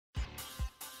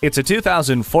It's a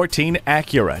 2014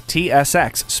 Acura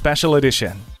TSX Special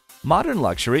Edition. Modern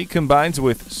luxury combines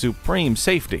with supreme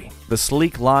safety. The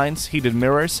sleek lines, heated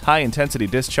mirrors, high-intensity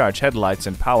discharge headlights,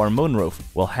 and power moonroof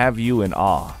will have you in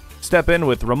awe. Step in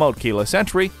with remote keyless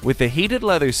entry, with the heated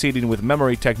leather seating with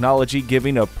memory technology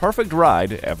giving a perfect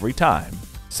ride every time.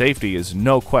 Safety is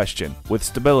no question, with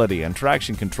stability and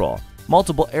traction control,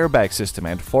 multiple airbag system,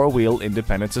 and four-wheel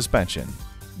independent suspension.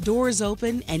 Doors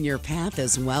open and your path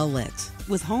is well lit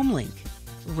with HomeLink.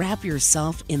 Wrap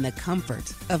yourself in the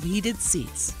comfort of heated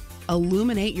seats.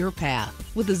 Illuminate your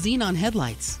path with the xenon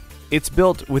headlights. It's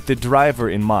built with the driver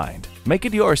in mind. Make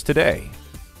it yours today.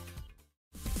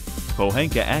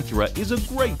 Pohanka Acura is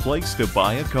a great place to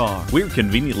buy a car. We're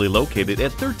conveniently located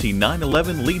at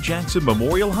 13911 Lee Jackson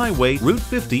Memorial Highway, Route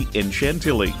 50 in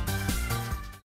Chantilly.